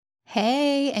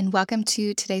Hey, and welcome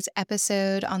to today's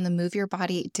episode on the Move Your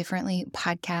Body Differently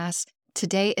podcast.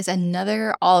 Today is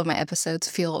all of my episodes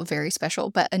feel very special,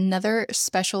 but another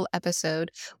special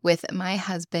episode with my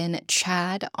husband,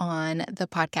 Chad, on the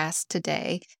podcast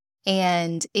today.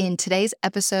 And in today's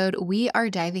episode, we are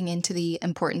diving into the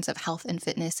importance of health and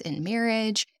fitness in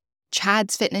marriage,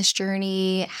 Chad's fitness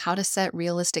journey, how to set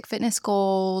realistic fitness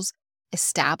goals,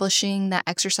 establishing that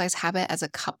exercise habit as a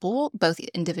couple, both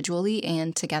individually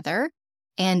and together,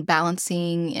 and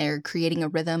balancing or creating a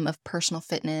rhythm of personal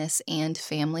fitness and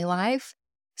family life.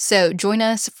 So join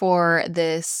us for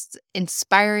this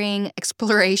inspiring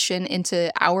exploration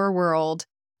into our world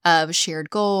of shared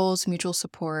goals, mutual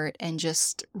support, and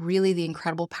just really the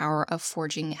incredible power of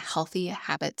forging healthy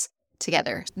habits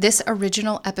together. This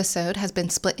original episode has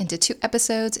been split into 2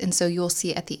 episodes, and so you'll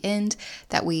see at the end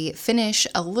that we finish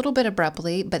a little bit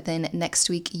abruptly, but then next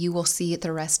week you will see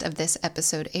the rest of this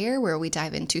episode air where we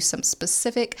dive into some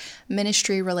specific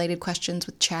ministry related questions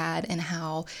with Chad and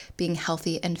how being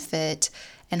healthy and fit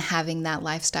and having that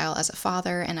lifestyle as a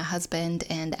father and a husband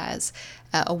and as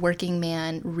a working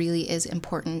man really is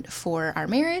important for our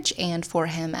marriage and for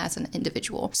him as an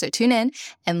individual. So tune in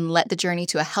and let the journey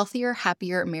to a healthier,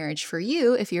 happier marriage for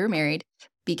you, if you're married,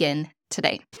 begin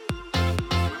today.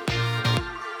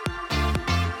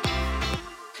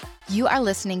 You are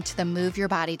listening to the Move Your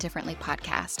Body Differently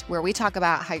podcast, where we talk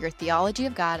about how your theology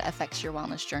of God affects your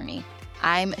wellness journey.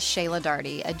 I'm Shaela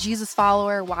Darty, a Jesus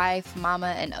follower, wife,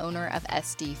 mama, and owner of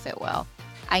SD Fitwell.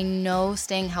 I know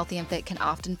staying healthy and fit can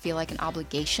often feel like an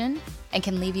obligation and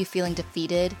can leave you feeling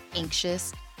defeated,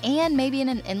 anxious, and maybe in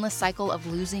an endless cycle of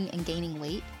losing and gaining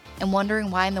weight and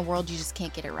wondering why in the world you just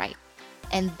can't get it right.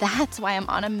 And that's why I'm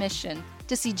on a mission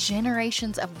to see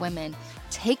generations of women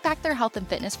take back their health and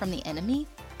fitness from the enemy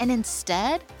and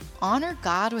instead honor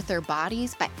God with their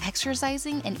bodies by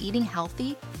exercising and eating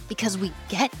healthy because we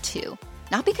get to,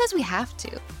 not because we have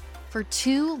to. For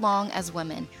too long as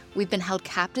women, we've been held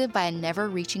captive by a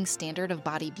never-reaching standard of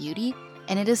body beauty,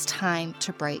 and it is time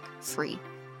to break free.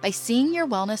 By seeing your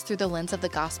wellness through the lens of the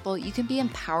gospel, you can be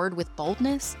empowered with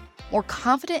boldness, more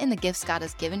confident in the gifts God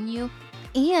has given you,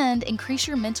 and increase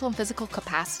your mental and physical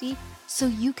capacity so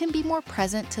you can be more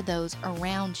present to those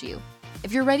around you.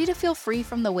 If you're ready to feel free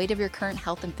from the weight of your current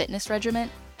health and fitness regimen,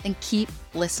 then keep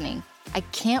listening. I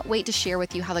can't wait to share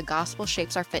with you how the gospel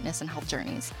shapes our fitness and health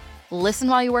journeys. Listen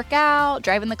while you work out,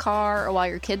 drive in the car, or while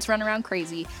your kids run around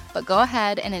crazy, but go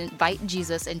ahead and invite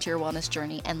Jesus into your wellness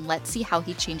journey and let's see how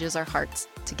he changes our hearts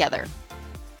together.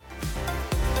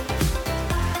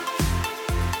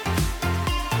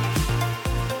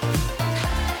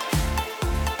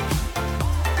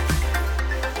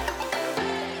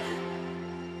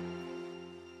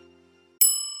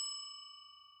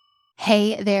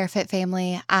 Hey there, Fit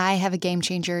Family. I have a game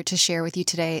changer to share with you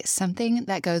today, something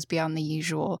that goes beyond the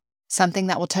usual, something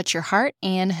that will touch your heart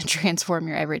and transform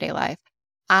your everyday life.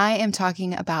 I am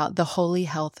talking about the Holy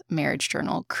Health Marriage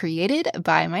Journal, created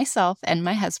by myself and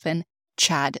my husband,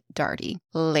 Chad Darty.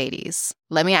 Ladies,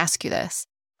 let me ask you this.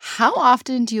 How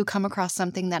often do you come across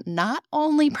something that not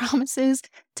only promises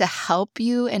to help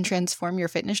you and transform your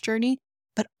fitness journey,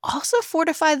 but also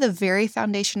fortify the very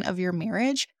foundation of your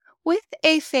marriage with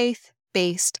a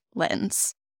faith-based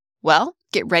lens? Well,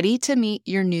 get ready to meet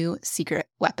your new secret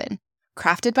weapon.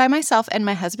 Crafted by myself and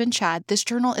my husband, Chad, this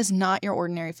journal is not your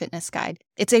ordinary fitness guide.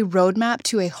 It's a roadmap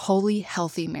to a wholly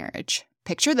healthy marriage.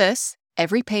 Picture this.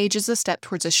 Every page is a step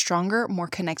towards a stronger, more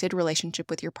connected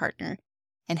relationship with your partner.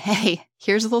 And hey,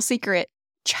 here's a little secret.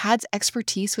 Chad's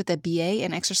expertise with a BA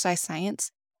in exercise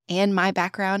science and my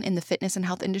background in the fitness and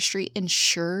health industry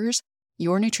ensures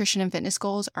your nutrition and fitness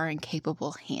goals are in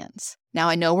capable hands. Now,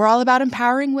 I know we're all about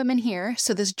empowering women here,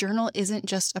 so this journal isn't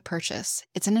just a purchase.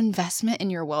 It's an investment in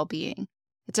your well-being.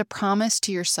 It's a promise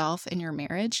to yourself and your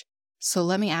marriage. So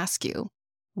let me ask you,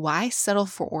 why settle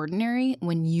for ordinary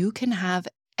when you can have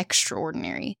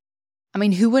extraordinary? I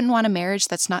mean, who wouldn't want a marriage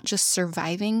that's not just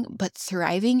surviving, but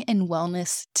thriving in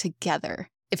wellness together?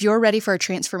 If you're ready for a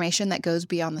transformation that goes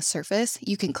beyond the surface,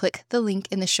 you can click the link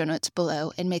in the show notes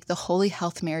below and make the Holy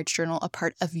Health Marriage Journal a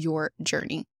part of your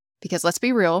journey. Because let's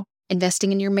be real,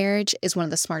 investing in your marriage is one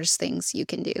of the smartest things you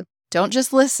can do. Don't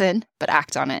just listen, but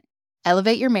act on it.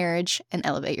 Elevate your marriage and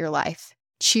elevate your life.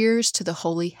 Cheers to the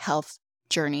Holy Health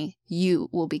journey you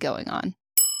will be going on.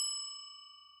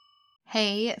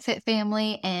 Hey, Fit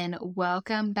Family, and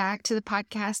welcome back to the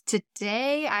podcast.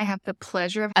 Today, I have the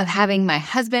pleasure of having my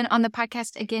husband on the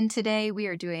podcast again today. We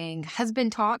are doing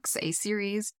Husband Talks, a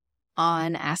series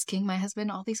on asking my husband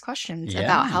all these questions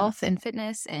about health and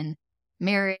fitness and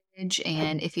marriage.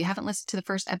 And if you haven't listened to the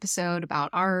first episode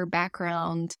about our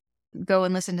background go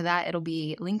and listen to that. It'll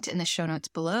be linked in the show notes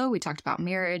below. We talked about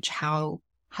marriage, how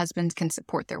husbands can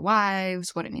support their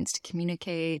wives, what it means to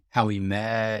communicate, how we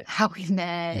met,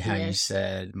 and how you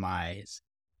said my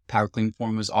power clean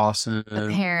form was awesome.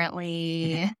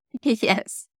 Apparently.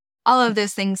 Yes. All of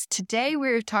those things. Today,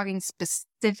 we're talking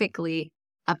specifically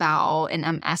about, and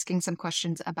I'm asking some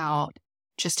questions about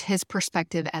just his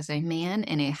perspective as a man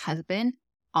and a husband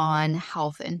on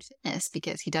health and fitness,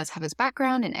 because he does have his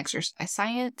background in exercise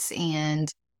science,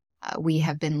 and we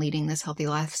have been leading this healthy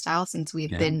lifestyle since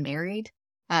we've been married.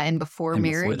 And before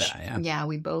marriage,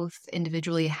 we both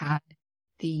individually had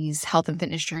these health and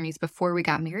fitness journeys before we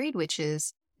got married, which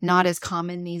is not as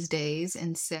common these days.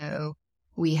 And so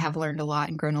we have learned a lot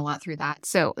and grown a lot through that.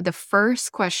 So the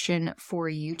first question for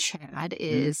you, Chad,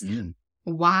 is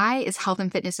why is health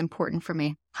and fitness important from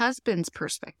a husband's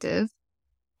perspective?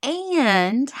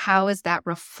 And how is that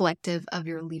reflective of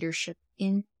your leadership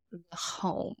in the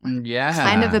home? Yeah.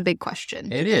 Kind of a big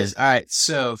question. It is. All right.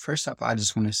 So first up, I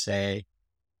just want to say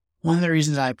one of the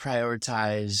reasons I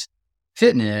prioritize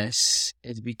fitness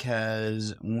is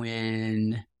because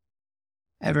when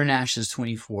Nash is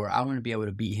 24, I want to be able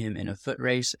to beat him in a foot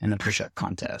race and a push-up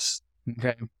contest.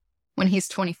 Okay. When he's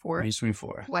 24? When he's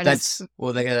 24. Why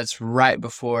that's right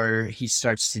before he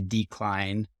starts to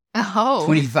decline. Oh.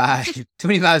 25 is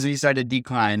when he started to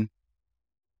decline.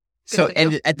 So,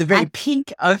 and at the very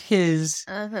peak of his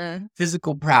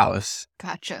physical prowess.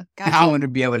 Gotcha. I want to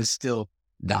be able to still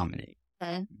dominate.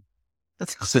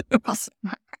 That's awesome.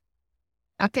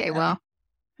 Okay, well.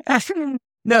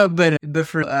 No, but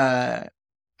for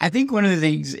I think one of the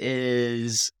things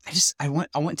is I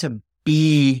want to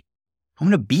be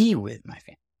with my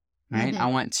family, right? I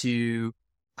want to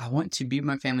be with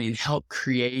my family and help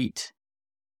create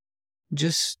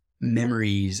just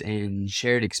memories and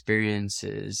shared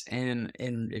experiences. And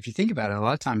if you think about it, a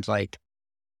lot of times, like,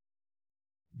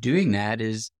 doing that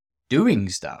is doing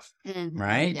stuff,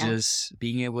 right? Yeah. Just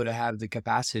being able to have the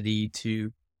capacity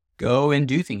to go and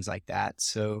do things like that.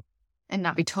 So, and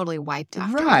not be totally wiped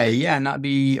out. Right. Yeah. Not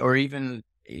be, or even,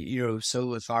 so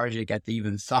lethargic at the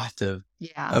even thought of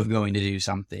going to do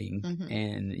something.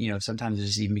 And, sometimes it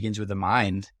just even begins with the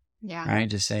mind. Yeah. Right.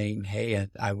 Just saying, hey,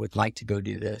 I would like to go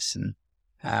do this. And,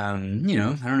 I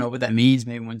don't know what that means.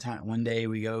 Maybe one day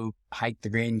we go hike the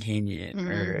Grand Canyon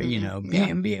or,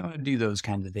 being able to do those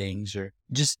kinds of things, or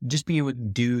just being able to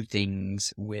do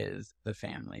things with the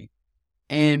family.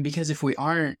 And because if we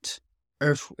aren't,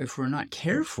 or if we're not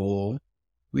careful,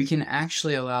 we can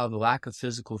actually allow the lack of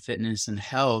physical fitness and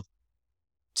health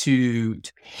to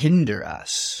hinder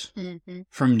us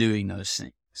from doing those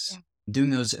things, doing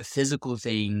those physical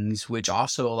things, which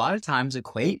also a lot of times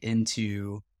equate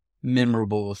into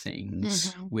memorable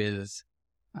things with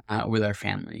our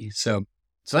family. So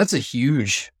that's a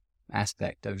huge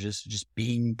aspect of just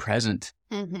being present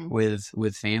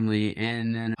with family.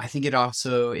 And then I think it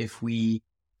also, if we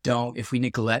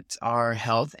neglect our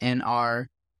health and our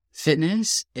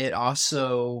fitness, it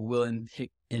also will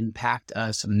impact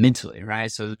us mentally,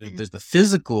 right? So there's the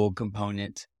physical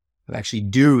component of actually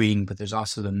doing, but there's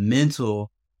also the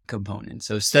mental component.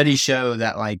 So studies show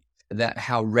that that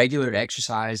how regular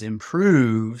exercise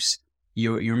improves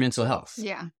your mental health.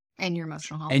 Yeah. And your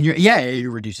emotional health. And it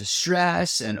reduces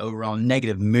stress and overall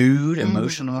negative mood,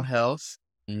 emotional health.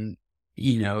 And,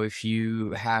 if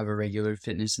you have a regular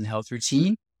fitness and health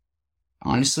routine,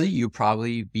 honestly, you'll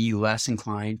probably be less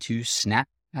inclined to snap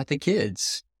at the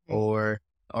kids or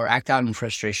act out in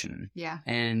frustration. Yeah.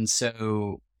 And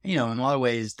so, in a lot of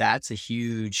ways, that's a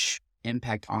huge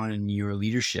impact on your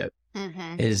leadership.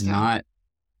 It is not,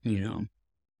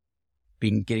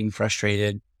 getting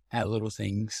frustrated at little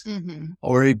things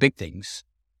or big things.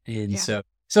 And so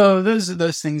those are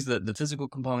those things, the physical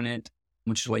component,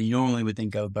 which is what you normally would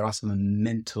think of, but also the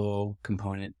mental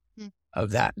component of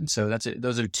that. And so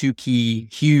those are two key,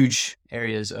 huge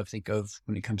areas of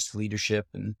when it comes to leadership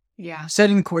and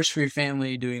setting the course for your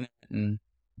family, doing that, and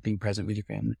being present with your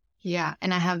family. Yeah.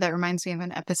 And that reminds me of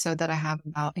an episode that I have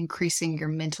about increasing your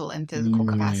mental and physical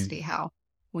capacity, how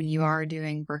when you are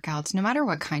doing workouts, no matter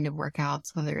what kind of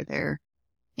workouts, whether they're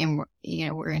we're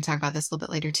going to talk about this a little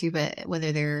bit later too, but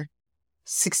whether they're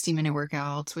 60-minute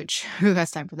workouts, which who has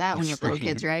time for that when you have little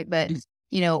kids, right? But,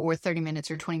 or 30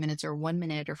 minutes or 20 minutes or 1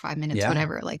 minute or 5 minutes,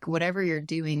 whatever you're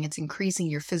doing, it's increasing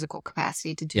your physical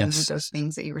capacity to do those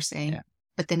things that you were saying. Yeah.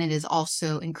 But then it is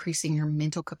also increasing your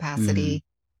mental capacity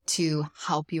to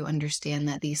help you understand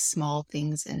that these small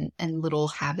things and little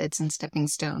habits and stepping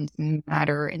stones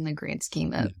matter in the grand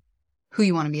scheme of who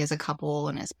you want to be as a couple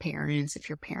and as parents, if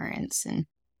you're parents, and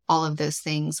all of those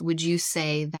things. Would you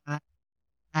say that,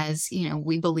 as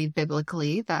we believe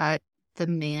biblically that the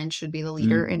man should be the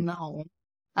leader in the home.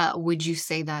 Would you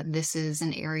say that this is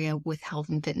an area with health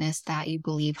and fitness that you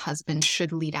believe husbands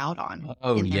should lead out on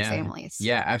in their families?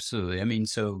 Yeah, absolutely. I mean,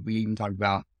 so we even talked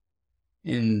about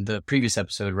in the previous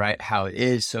episode, right, how it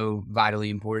is so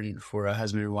vitally important for a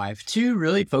husband and wife to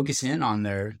really focus in on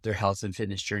their health and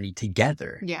fitness journey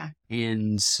together. Yeah.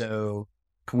 And so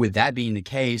with that being the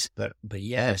case, but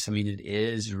yes, I mean, it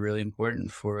is really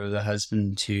important for the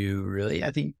husband to really, I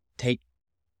think, take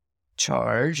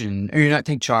charge or not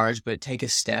take charge, but take a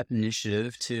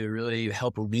initiative to really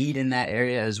help lead in that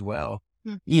area as well.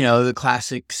 You know, the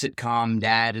classic sitcom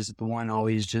dad is the one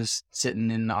always just sitting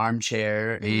in the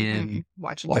armchair and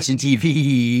watching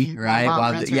TV, right?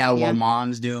 While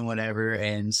mom's doing whatever.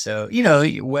 And so, you know,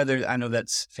 whether I know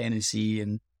that's fantasy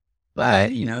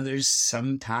but, you know, there's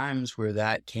some times where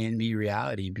that can be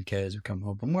reality because we come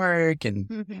home from work and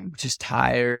we're just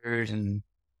tired and,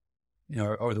 you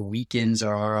know, or the weekends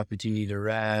are our opportunity to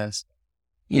rest,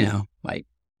 you know, like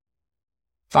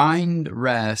find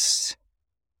rest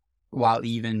while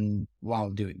doing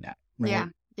that. Right?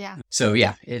 Yeah. So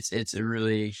yeah, it's a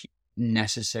really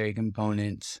necessary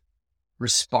component,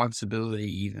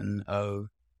 responsibility even of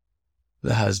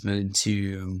the husband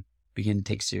to begin to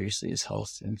take seriously his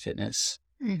health and fitness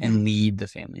and lead the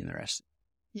family and the rest.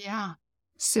 Yeah.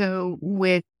 So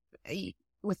with the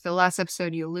last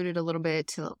episode, you alluded a little bit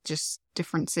to just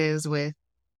differences with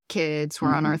kids.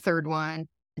 We're on our third one,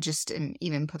 just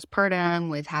even postpartum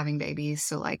with having babies.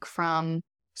 So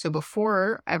so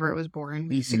before Everett was born,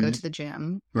 we used to go to the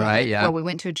gym. Right, yeah. Well, we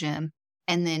went to a gym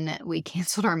and then we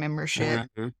canceled our membership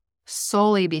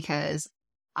solely because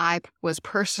I was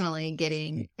personally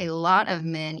getting a lot of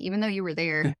men, even though you were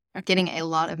there, getting a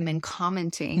lot of men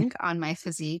commenting on my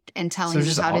physique and telling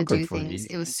me how to do things.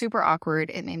 It was super awkward.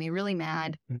 It made me really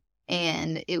mad.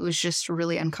 And it was just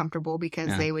really uncomfortable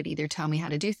because they would either tell me how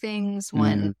to do things.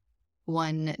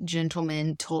 One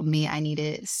gentleman told me I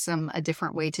needed a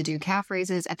different way to do calf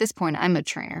raises. At this point, I'm a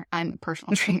trainer. I'm a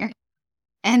personal trainer.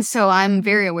 And so I'm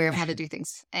very aware of how to do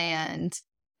things. And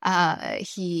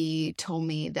he told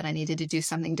me that I needed to do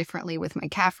something differently with my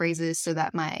calf raises so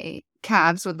that my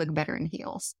calves would look better in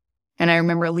heels. And I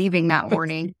remember leaving that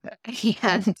morning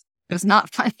and it was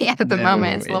not funny at the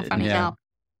moment. It's a little funny now.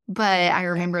 But I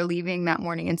remember leaving that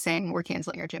morning and saying, we're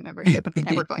canceling our gym membership and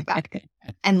never going back.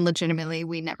 And legitimately,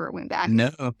 we never went back.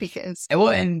 No. Because... Well,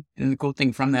 and the cool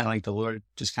thing from that, like the Lord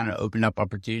just kind of opened up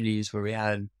opportunities where we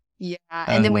had... Yeah.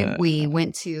 And then we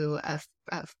went to a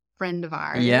friend of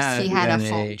ours. Yeah. He had a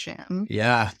full gym.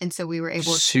 Yeah. And so we were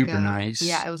able to Super nice.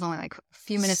 Yeah. It was only like a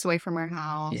few minutes away from our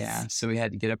house. Yeah. So we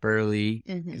had to get up early.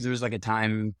 Because there was like a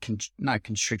time, not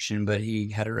constriction, but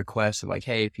he had a request of like,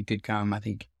 hey, if you could come, I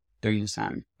think... during this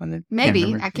time.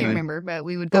 Maybe. I can't remember, but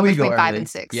we would go between 5 and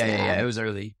 6. Yeah. It was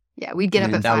early. Yeah, we'd get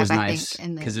up at 5, was I nice,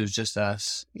 think. Because it was just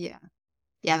us. Yeah.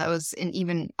 Yeah, that was, and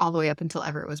even all the way up until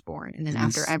Everett was born. And then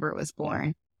after Everett was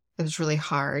born, it was really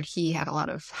hard. He had a lot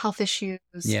of health issues.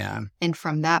 Yeah. And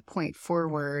from that point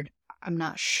forward, I'm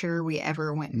not sure we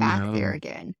ever went back there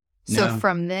again. So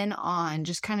from then on,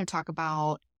 just kind of talk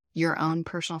about your own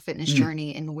personal fitness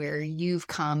journey and where you've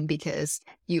come, because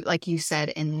you, like you said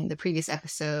in the previous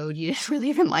episode, you didn't really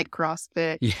even like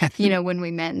CrossFit, you know, when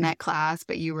we met in that class,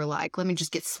 but you were like, let me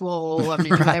just get swole. I'm going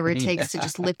to do whatever it takes to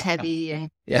just lift heavy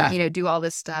and, you know, do all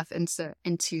this stuff. And so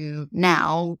into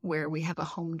now where we have a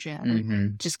home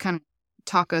gym, just kind of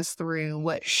talk us through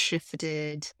what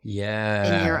shifted in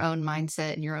your own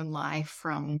mindset and your own life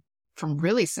from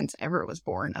really since Everett was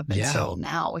born up until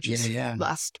now, which is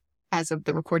last, as of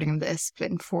the recording of this,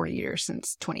 been 4 years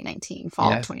since 2019,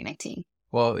 fall of 2019.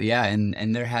 Well, yeah.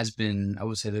 And there has been, I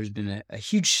would say there's been a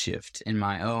huge shift in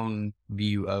my own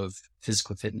view of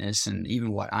physical fitness and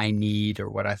even what I need or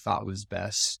what I thought was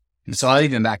best. And so I'll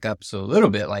even back up a little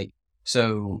bit.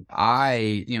 So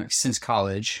I, you know, since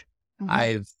college,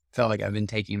 I've felt like I've been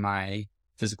taking my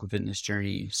physical fitness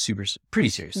journey pretty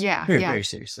seriously. Yeah. Very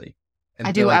seriously.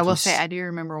 I will say, I do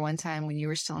remember one time when you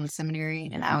were still in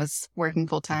seminary and I was working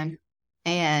full time,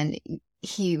 and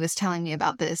he was telling me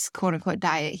about this quote unquote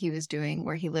diet he was doing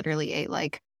where he literally ate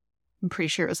I'm pretty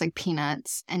sure it was like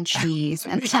peanuts and cheese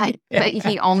and but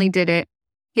he only did it.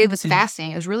 He was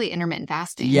fasting. It was really intermittent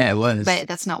fasting. Yeah, it was. But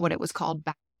that's not what it was called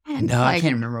back then. No, I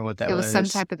can't remember what that was. It was some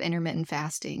type of intermittent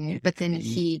fasting, but then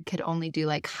he could only do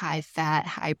like high fat,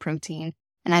 high protein.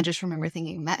 And I just remember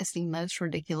thinking that is the most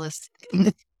ridiculous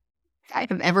thing I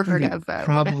have ever heard of.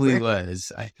 Probably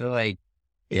was. I feel like,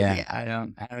 I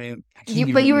don't even.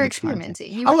 But you were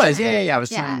experimenting. I was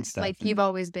trying stuff. Like you've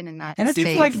always been in that. And space. I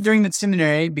feel like during the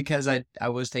seminary, because I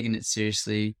was taking it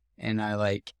seriously, and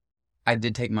I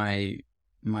did take my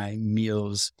my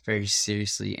meals very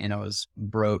seriously, and I was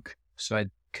broke, so I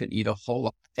couldn't eat a whole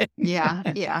lot.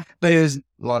 Yeah. But it was a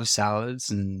lot of salads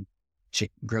and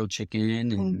grilled chicken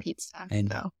and pizza.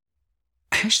 And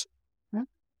actually,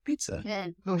 pizza. Yeah,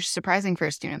 which is surprising for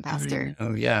a student pastor.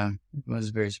 Oh yeah, I was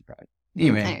very surprised.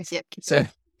 Anyway, Anyways, yep.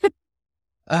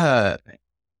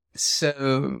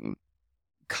 So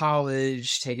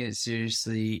college, taking it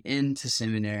seriously, into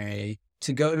seminary,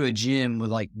 to go to a gym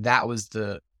with like that was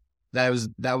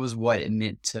what it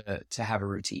meant to have a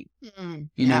routine.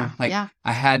 You know, like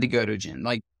I had to go to a gym.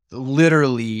 Like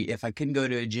literally, if I couldn't go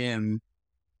to a gym,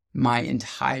 my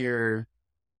entire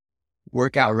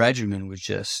workout regimen was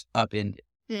just upended.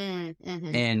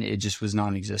 And it just was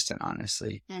non-existent,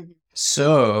 honestly.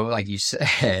 So, like you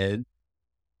said,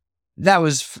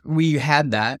 we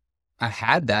had that. I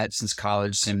had that since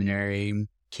college, seminary,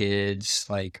 kids,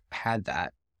 like had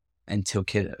that until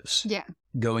kiddos. Yeah.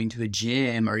 Going to a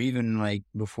gym, or even like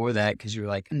before that, because you were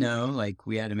like, no, like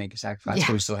we had to make a sacrifice,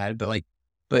 but we still had it. But like,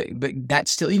 but that's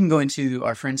still, even going to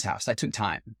our friend's house, that took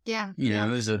time. Yeah. You know,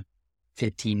 it was a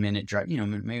 15-minute drive, you know,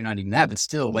 maybe not even that, but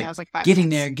still, like, it was like getting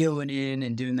there, going in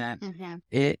and doing that.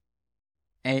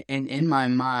 And in my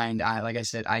mind, like I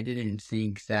said, I didn't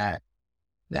think that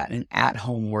an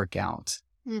at-home workout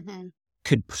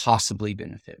could possibly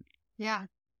benefit me. Yeah.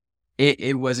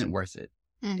 It wasn't worth it.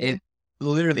 It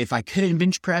literally, if I couldn't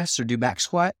bench press or do back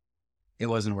squat, it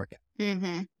wasn't a workout.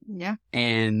 Yeah.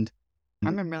 And I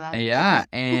remember that. Yeah.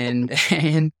 And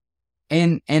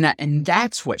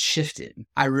that's what shifted.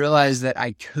 I realized that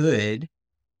I could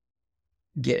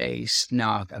get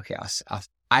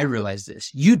I realized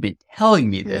this. You'd been telling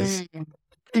me this.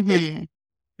 Isn't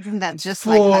that just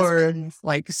for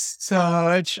like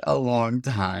such a long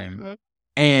time?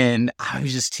 And I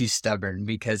was just too stubborn,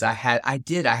 because I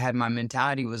had my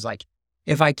mentality was like,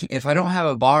 if I don't have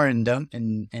a bar and dump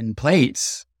and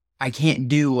plates, I can't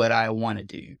do what I want to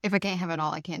do. If I can't have it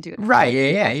all, I can't do it. Right.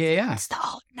 Yeah. It's the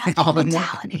all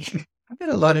mentality. I bet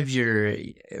a lot of your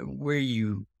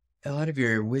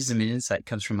wisdom and insight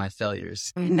comes from my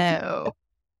failures. No.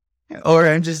 Or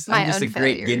I'm just a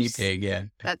great guinea pig. Yeah.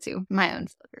 That too. My own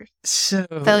failures. So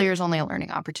failure is only a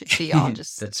learning opportunity. Y'all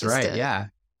that's right. Yeah.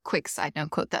 Quick side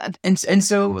note, quote that. And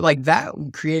so like that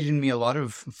created in me a lot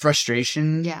of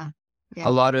frustration. Yeah. A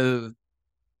lot of,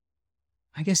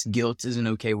 I guess, guilt is an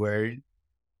okay word.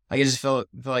 Like I just felt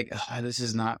like, this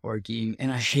is not working,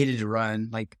 and I hated to run.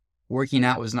 Like working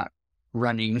out was not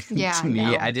running to me.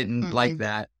 No. I didn't like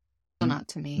that. Still not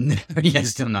to me. Yeah,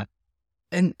 still not.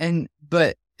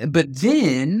 But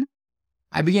then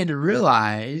I began to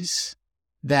realize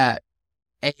that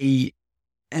an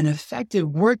effective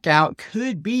workout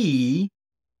could be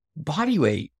body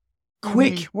weight,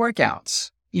 quick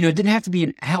workouts. You know, it didn't have to be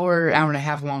an hour and a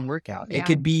half long workout. Yeah. It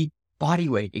could be body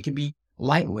weight. It could be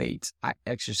lightweight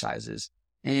exercises.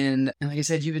 And like I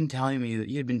said, you've been telling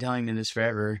me this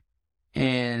forever.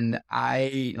 And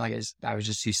I was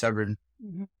just too stubborn.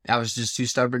 I was just too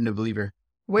stubborn to believe her.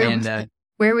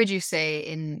 Where would you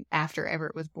say after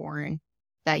Everett was born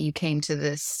that you came to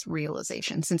this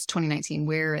realization? Since 2019,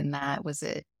 where in that was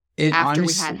it? After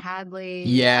we had Hadley?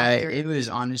 Yeah, it was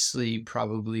honestly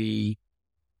probably...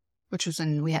 Which was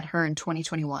when we had her in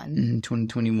 2021.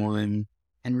 2021.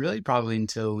 And really probably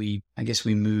until we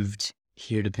moved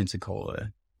here to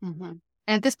Pensacola. And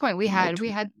at this point, we had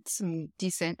some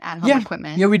decent at-home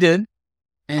equipment. Yeah, we did.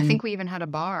 And I think we even had a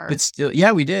bar. But still,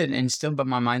 yeah, we did. And still, but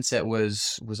my mindset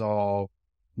was all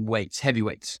weights, heavy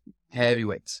weights.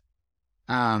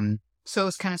 So it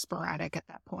was kind of sporadic at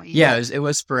that point. Yeah, it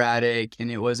was sporadic, and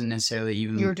it wasn't necessarily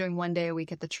even... You were doing one day a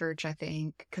week at the church, I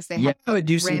think, because they had I would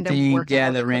do something,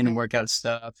 the random workout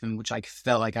stuff, and which I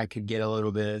felt like I could get a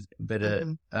little bit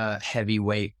of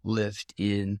heavyweight lift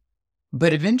in.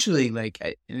 But eventually,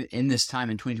 like in this time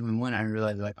in 2021, I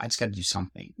realized like I just got to do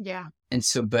something. Yeah. And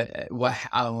so, but what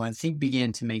I think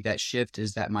began to make that shift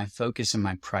is that my focus and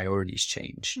my priorities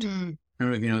changed. I don't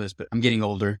know if you know this, but I'm getting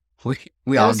older.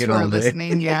 We all get older.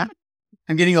 Listening, yeah.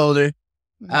 I'm getting older.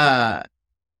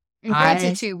 And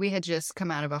granted, too, we had just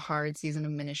come out of a hard season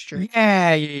of ministry.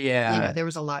 Yeah. You know, there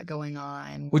was a lot going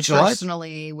on.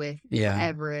 Personally, with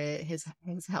Everett, his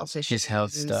health issues. His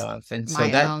health stuff. And so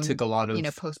that took a lot of...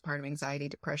 postpartum anxiety,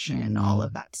 depression, all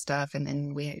of that stuff. And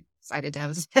then we decided to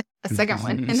have a second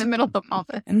one in the middle of all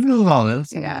this. In the middle of all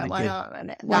this? Yeah, why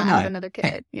not have another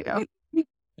kid, you know?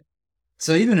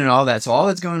 So even in all that, all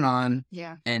that's going on.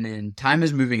 Yeah. And then time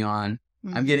is moving on.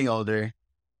 I'm getting older.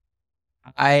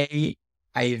 I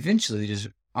eventually just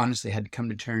honestly had to come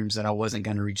to terms that I wasn't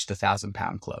going to reach the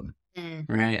 1,000-pound club.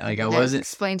 Right? Like I wasn't.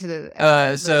 Explain to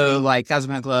the. So like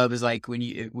 1,000-pound club is like when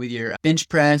you, with your bench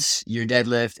press, your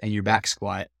deadlift, and your back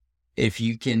squat.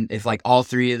 If like all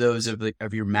three of those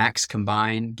of your max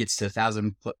combined gets to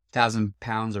 1,000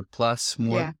 pounds or plus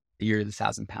more, you're the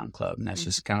 1,000-pound club. And that's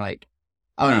just kind of like,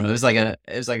 I don't know. It was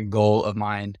like a goal of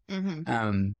mine.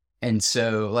 And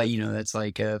so like, that's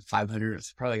like it's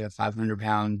probably like a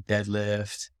 500-pound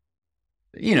deadlift,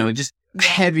 just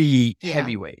heavy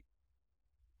weight.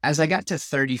 As I got to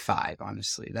 35,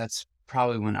 honestly, that's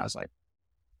probably when I was like,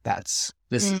 this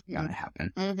is going to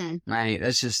happen. Right?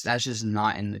 That's just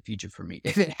not in the future for me.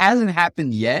 If it hasn't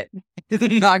happened yet,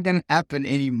 it's not going to happen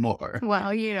anymore.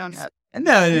 Well, you don't know.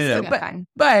 No.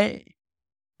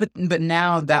 But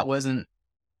now that wasn't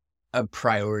a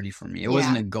priority for me. It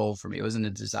wasn't a goal for me. It wasn't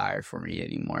a desire for me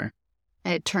anymore.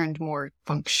 It turned more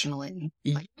functionally.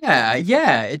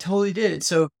 Yeah, it totally did.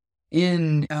 So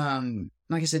in,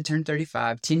 like I said, turned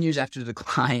 35, 10 years after the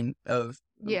decline of,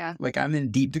 like I'm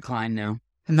in deep decline now.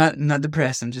 I'm not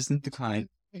depressed. I'm just in decline.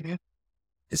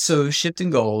 So shifting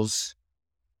goals.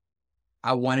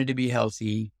 I wanted to be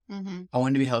healthy. I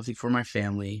wanted to be healthy for my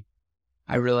family.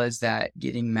 I realized that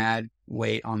getting mad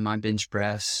weight on my bench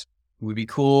press would be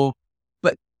cool.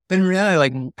 But in reality,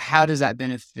 like, how does that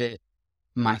benefit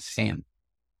my family?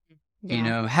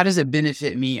 How does it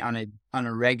benefit me on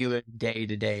a regular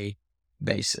day-to-day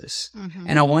basis?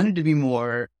 And I wanted to be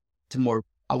more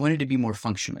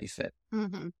functionally fit.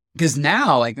 Because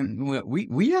now, like,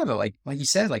 we have like you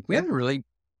said, like, we have a really,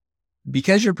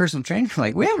 because you're a personal trainer,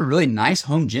 like, we have a really nice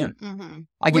home gym.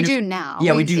 Like we do now.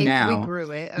 Yeah, we do now. We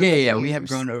grew it. We have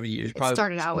grown over the years. Probably, it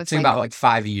started out with about like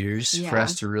 5 years for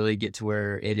us to really get to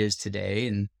where it is today.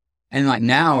 And like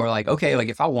now we're like, okay, like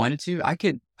if I wanted to, I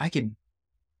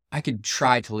could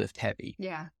try to lift heavy.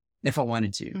 Yeah. If I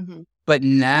wanted to. But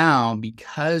now,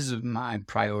 because of my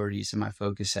priorities and my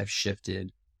focus have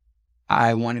shifted,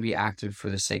 I want to be active for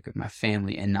the sake of my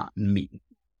family and not me.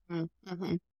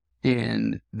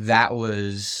 And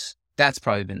that's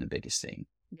probably been the biggest thing.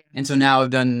 And so now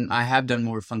I have done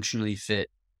more functionally fit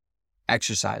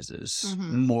exercises,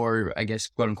 more, I guess,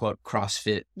 quote unquote,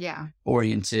 CrossFit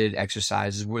oriented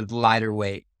exercises with lighter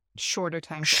weight, shorter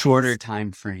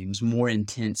time frames, more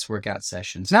intense workout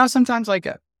sessions. Now, sometimes like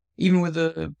even with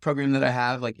the program that I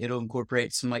have, like it'll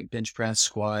incorporate some like bench press,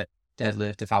 squat,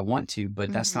 deadlift if I want to,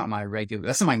 but that's not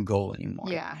that's not my goal anymore.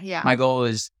 Yeah. My goal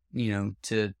is,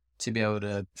 to be able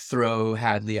to throw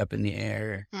Hadley up in the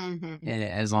air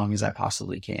as long as I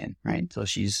possibly can, right? Until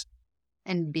she's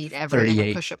and beat Everett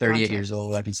 38 years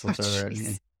old. I can still throw her.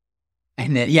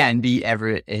 And then, and beat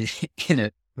Everett in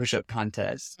a push-up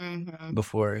contest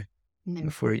before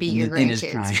in his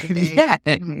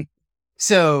prime.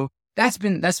 So that's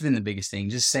been the biggest thing.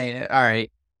 Just saying, all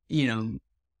right,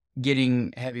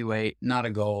 getting heavyweight, not a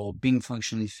goal. Being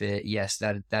functionally fit, yes,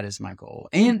 that is my goal.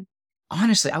 And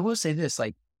honestly, I will say this,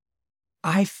 like,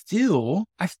 I feel,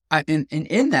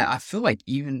 in that, I feel like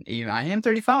even I am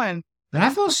 35, but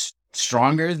I feel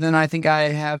stronger than I think I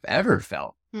have ever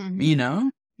felt, Yeah.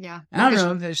 I don't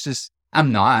know. There's just,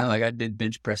 I'm not, like, I did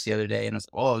bench press the other day and I was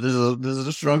like, oh, this is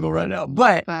a struggle right now.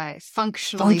 But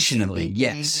functionally, speaking,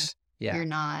 yes.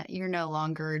 Yeah. You're no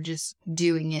longer just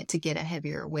doing it to get a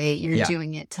heavier weight. You're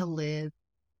doing it to live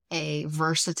a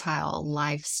versatile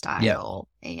lifestyle,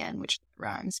 and which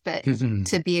rhymes, but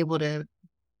to be able to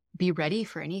be ready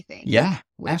for anything. Yeah,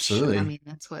 which, absolutely. I mean,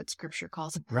 that's what scripture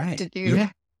calls it to do.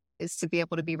 Yeah. Is to be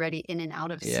able to be ready in and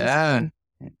out of season.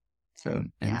 Yeah. So,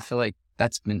 and I feel like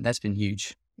that's been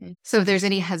huge. So if there's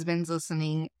any husbands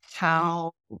listening,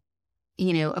 how,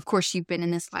 of course you've been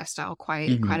in this lifestyle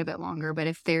quite a bit longer, but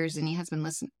if there's any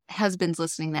husbands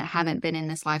listening that haven't been in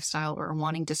this lifestyle or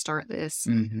wanting to start this,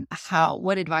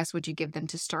 what advice would you give them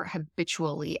to start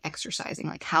habitually exercising?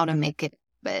 Like how to make it,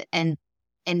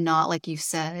 and not, like you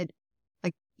said,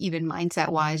 like even mindset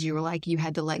wise, you were like, you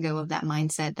had to let go of that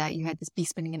mindset that you had to be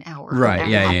spending an hour.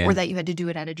 Right. Or that you had to do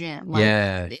it at a gym. Like,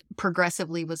 it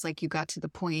progressively was like you got to the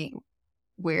point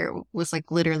where it was like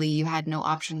literally you had no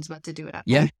options but to do it at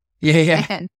home. Yeah.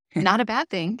 And not a bad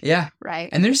thing. Yeah. Right.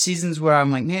 And there's seasons where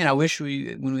I'm like, man, I wish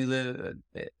when we live,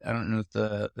 I don't know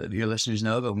if your listeners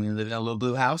know, but when we lived in a little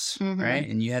blue house, right?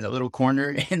 And you had a little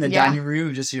corner in the dining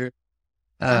room, just your,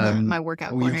 my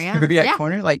workout corner.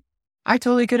 Corner. Like I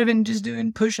totally could have been just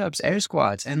doing push-ups, air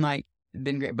squats, and like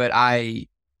been great, but I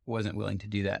wasn't willing to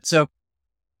do that. So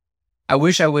I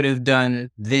wish I would have done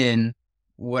then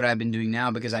what I've been doing now,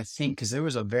 because there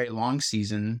was a very long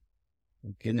season,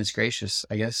 goodness gracious,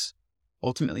 I guess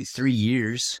ultimately 3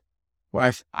 years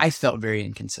where I felt very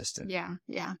inconsistent. Yeah.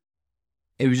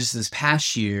 It was just this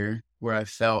past year where I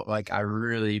felt like I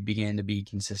really began to be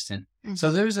consistent.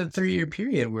 So there was a 3-year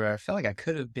period where I felt like I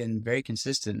could have been very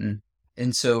consistent.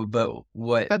 And so,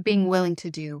 but being willing to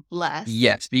do less.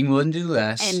 Yes. Being willing to do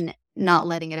less. And not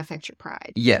letting it affect your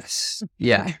pride. Yes.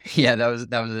 Yeah. Yeah. That was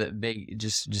a big,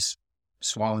 just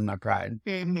swallowing my pride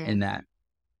in that.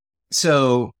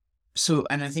 So,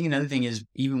 and I think another thing is,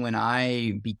 even when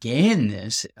I began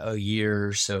this a year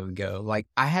or so ago, like,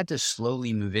 I had to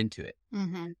slowly move into it.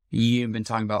 You've been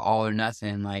talking about all or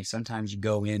nothing. Like, sometimes you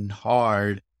go in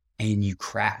hard and you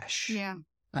crash. Yeah.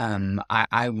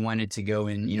 I wanted to go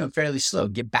in, fairly slow,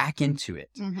 get back into it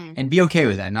and be okay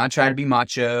with that. Not try to be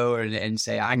macho and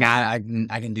say, I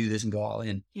can do this and go all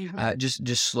in.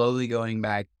 Just slowly going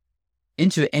back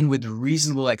into it, and with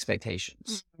reasonable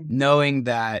expectations, knowing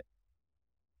that,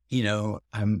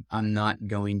 I'm not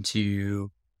going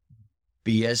to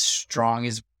be as strong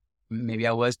as maybe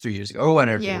I was 3 years ago or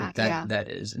whatever that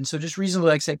is. And so just reasonable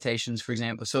expectations, for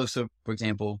example. So for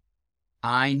example,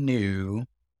 I knew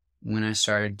when I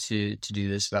started to do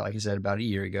this, like I said, about a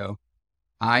year ago,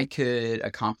 I could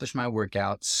accomplish my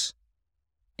workouts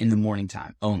in the morning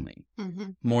time only.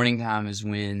 Morning time is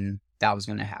when that was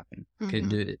going to happen. Couldn't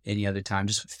do it any other time,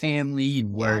 just with family,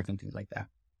 work, and things like that.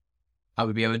 I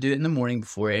would be able to do it in the morning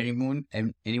before anyone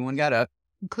got up.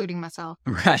 Including myself.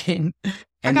 Right. And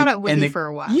I got up with you for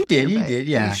a while. You did,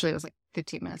 yeah. Usually it was like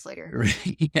 15 minutes later.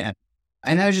 Yeah.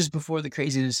 And that was just before the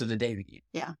craziness of the day began.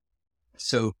 Yeah.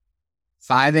 So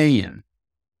 5 a.m.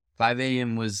 5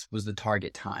 a.m. was the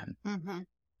target time.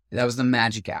 That was the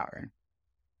magic hour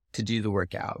to do the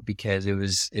workout, because it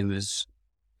was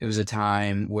a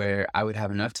time where I would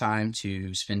have enough time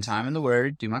to spend time in the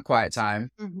Word, do my quiet time,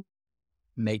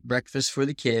 make breakfast for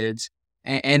the kids,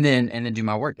 and then do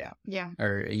my workout. Yeah.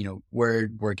 Or,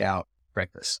 Word, workout,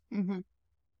 breakfast.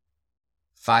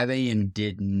 5 a.m.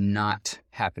 did not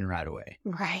happen right away.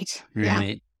 Right. Right.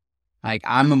 Yeah. Like,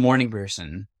 I'm a morning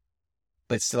person,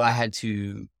 but still I had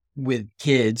to, with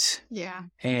kids. Yeah.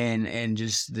 And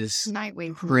just this night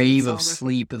wave crave of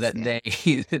sleep that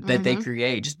they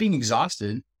create, just being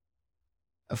exhausted.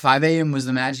 5 a.m. was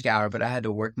the magic hour, but I had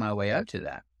to work my way up to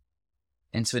that.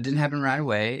 And so it didn't happen right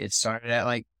away. It started at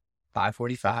like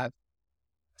 5:45,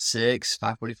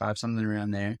 5:45, something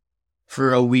around there,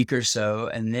 for a week or so.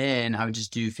 And then I would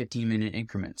just do 15-minute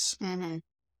increments. And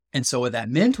so what that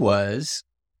meant was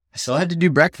I still had to do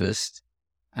breakfast.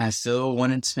 I still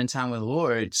wanted to spend time with the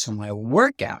Lord. So my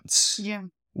workouts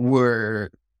were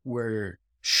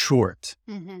short.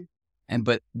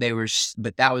 But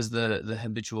that was the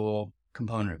habitual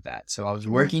component of that. So I was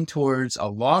working towards a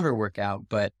longer workout,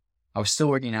 but I was still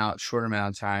working out short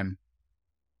amount of time,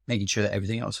 making sure that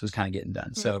everything else was kind of getting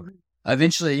done. So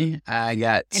eventually I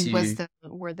got to... And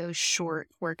were those short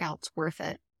workouts worth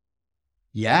it?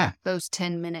 Yeah. Those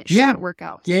 10-minute short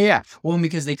workouts. Yeah. Well,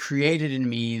 because they created in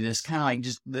me this kind of like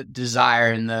just the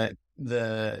desire and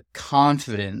the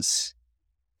confidence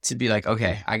to be like,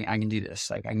 okay, I can do this.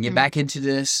 Like, I can get back into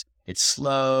this. It's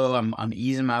slow. I'm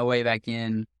easing my way back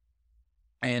in.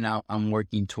 And I'm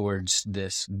working towards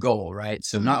this goal, right?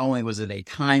 So not only was it a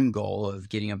time goal of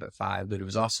getting up at 5, but it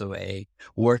was also a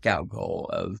workout goal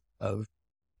of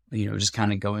just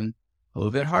kind of going a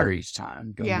little bit harder each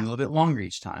time, going a little bit longer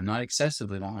each time, not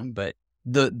excessively long, but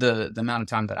the amount of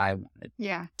time that I wanted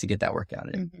to get that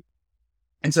workout in.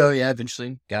 And so,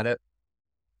 eventually got up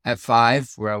at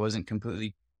 5, where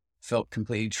I felt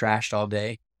completely trashed all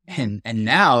day. And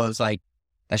now it's like,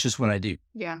 that's just what I do.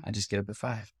 Yeah. I just get up at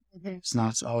 5. It's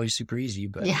not always super easy,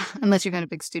 but unless you've had a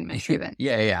big student ministry event.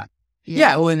 Yeah.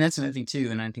 Well, and that's another thing too.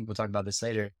 And I think we'll talk about this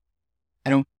later. I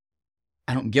don't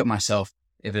guilt myself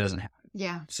if it doesn't happen.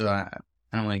 Yeah. So I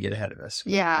don't want to get ahead of us.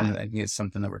 Yeah. I think it's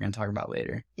something that we're going to talk about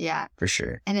later. Yeah. For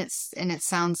sure. And it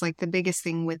sounds like the biggest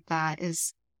thing with that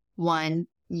is, one,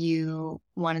 you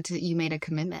made a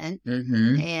commitment,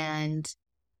 and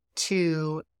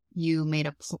 2, you made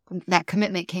that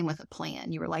commitment came with a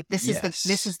plan. You were like, this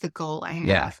is the goal I have.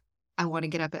 Yeah. I want to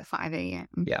get up at 5 a.m.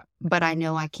 Yeah. But I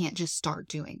know I can't just start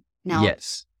doing. Now,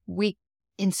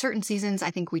 in certain seasons,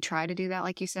 I think we try to do that,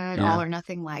 like you said, all or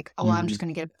nothing, like, I'm just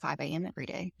going to get up at 5 a.m. every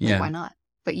day. Like, why not?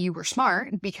 But you were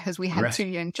smart, because we had 2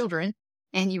 young children,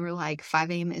 and you were like,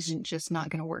 5 a.m. isn't just not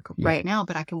going to work right now,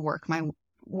 but I can work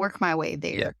my way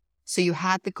there. Yeah. So you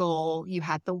had the goal, you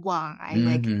had the why,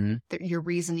 like your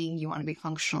reasoning, you want to be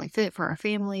functionally fit for our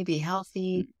family, be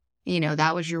healthy.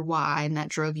 That was your why, and that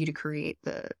drove you to create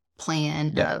the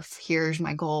plan of, here's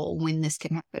my goal, when this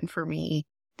can happen for me,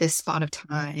 this spot of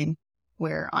time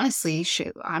where, honestly,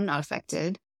 I'm not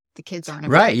affected. The kids aren't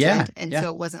affected. Right, yeah. And so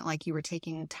it wasn't like you were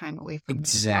taking time away from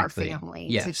our family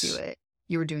to do it.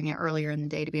 You were doing it earlier in the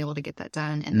day to be able to get that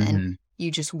done. And then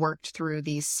you just worked through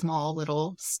these small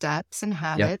little steps and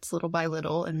habits little by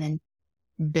little, and then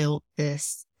built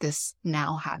this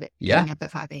now habit, getting up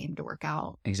at 5 a.m. to work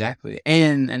out. Exactly.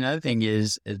 And another thing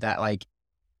is that like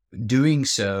doing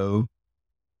so,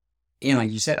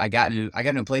 like you said, I got into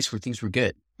a place where things were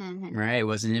good, right? It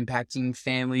wasn't impacting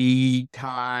family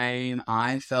time.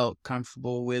 I felt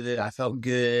comfortable with it. I felt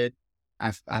good.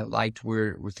 I liked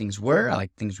where things were. I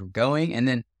liked things were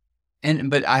going.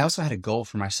 But I also had a goal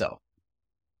for myself,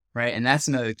 right? And that's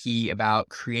another key about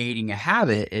creating a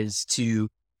habit, is to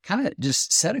kind of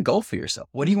just set a goal for yourself.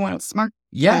 What do you want? Smart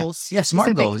goals. Yeah,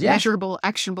 smart goals. Yeah. Measurable,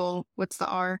 actionable. What's the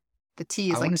R? The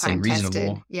T is like time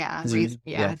tested. Yeah.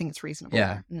 I think it's reasonable.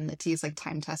 Yeah. And the T is like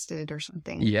time tested or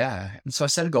something. Yeah. And so I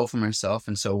set a goal for myself.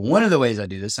 And so one of the ways I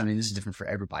do this, I mean, this is different for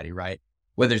everybody, right?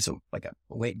 Whether it's like a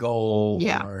weight goal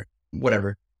or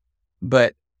whatever.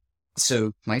 But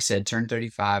so, like I said, turned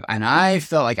 35, and I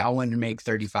felt like I wanted to make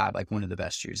 35 like one of the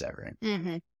best years ever.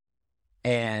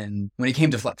 And when it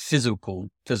came to like physical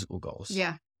goals.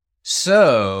 Yeah.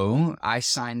 So I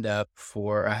signed up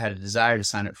I had a desire to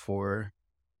sign up for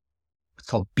what's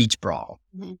called Beach Brawl.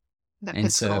 That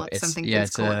Pensacola, it's something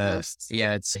Pensacola posts.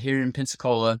 Yeah, it's here in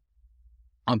Pensacola,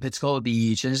 on Pensacola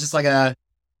Beach. And it's just like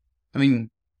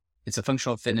it's a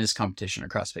functional fitness competition or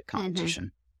CrossFit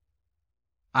competition.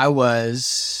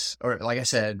 Like I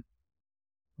said,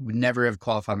 would never have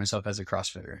qualified myself as a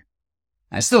CrossFitter.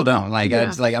 I still don't.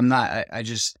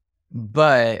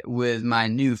 But with my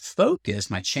new focus,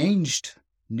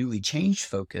 newly changed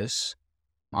focus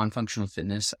on functional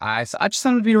fitness, I just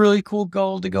thought it'd be a really cool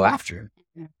goal to go after.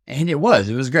 And it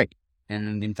was great.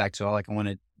 And in fact, so I want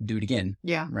to do it again.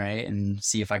 Yeah. Right. And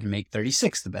see if I can make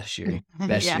 36 the best year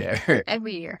ever.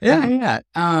 Every year. Yeah.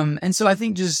 And so I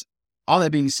think, just all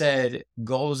that being said,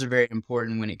 goals are very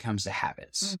important when it comes to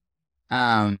habits.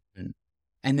 And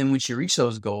then once you reach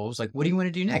those goals, like, what do you want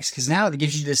to do next? Because now it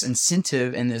gives you this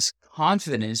incentive and this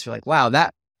confidence. You're like, wow,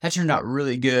 that turned out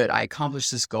really good. I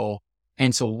accomplished this goal.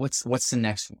 And so what's the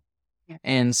next one? Yeah.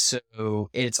 And so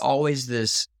it's always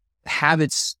this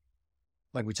habits,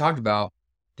 like we talked about,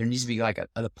 there needs to be like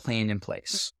a plan in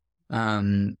place.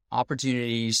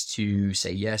 Opportunities to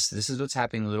say, yes, this is what's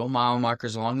happening, little mile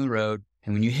markers along the road.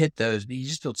 And when you hit those, you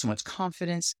just build so much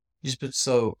confidence. You just build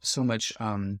so much,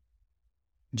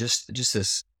 just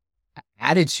this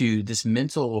attitude, this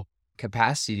mental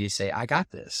capacity to say, I got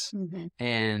this.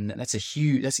 And that's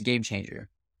a game changer.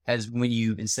 As when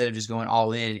instead of just going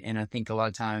all in, and I think a lot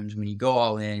of times when you go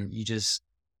all in, you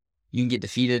can get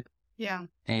defeated. Yeah.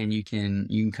 And you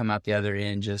can come out the other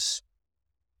end just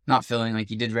not feeling like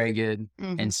you did very good.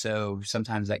 And so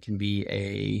sometimes that can be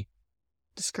a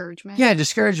discouragement. Yeah,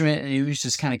 discouragement. And it was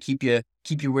just kind of keep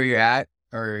you where you're at,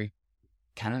 or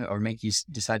make you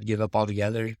decide to give up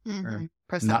altogether, or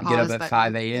not get up at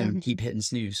 5 a.m. Keep hitting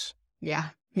snooze. Yeah.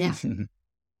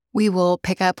 We will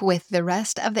pick up with the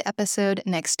rest of the episode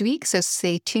next week, so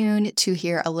stay tuned to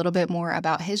hear a little bit more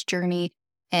about his journey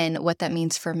and what that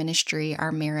means for ministry,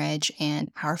 our marriage,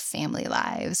 and our family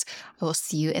lives. I will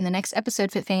see you in the next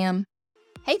episode, Fit Fam.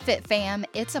 Hey, Fit Fam,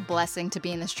 it's a blessing to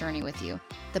be in this journey with you.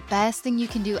 The best thing you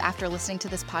can do after listening to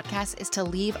this podcast is to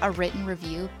leave a written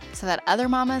review so that other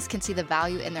mamas can see the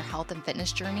value in their health and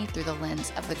fitness journey through the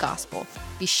lens of the gospel.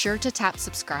 Be sure to tap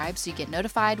subscribe so you get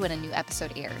notified when a new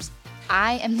episode airs.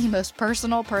 I am the most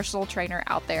personal trainer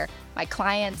out there. My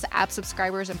clients, app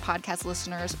subscribers, and podcast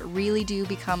listeners really do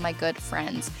become my good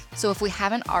friends. So if we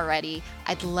haven't already,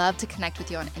 I'd love to connect with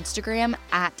you on Instagram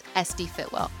at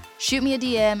SDFitwell. Shoot me a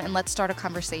DM and let's start a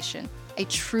conversation. I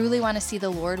truly want to see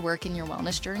the Lord work in your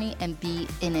wellness journey and be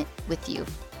in it with you.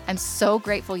 I'm so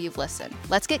grateful you've listened.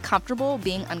 Let's get comfortable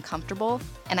being uncomfortable,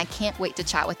 and I can't wait to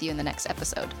chat with you in the next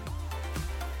episode.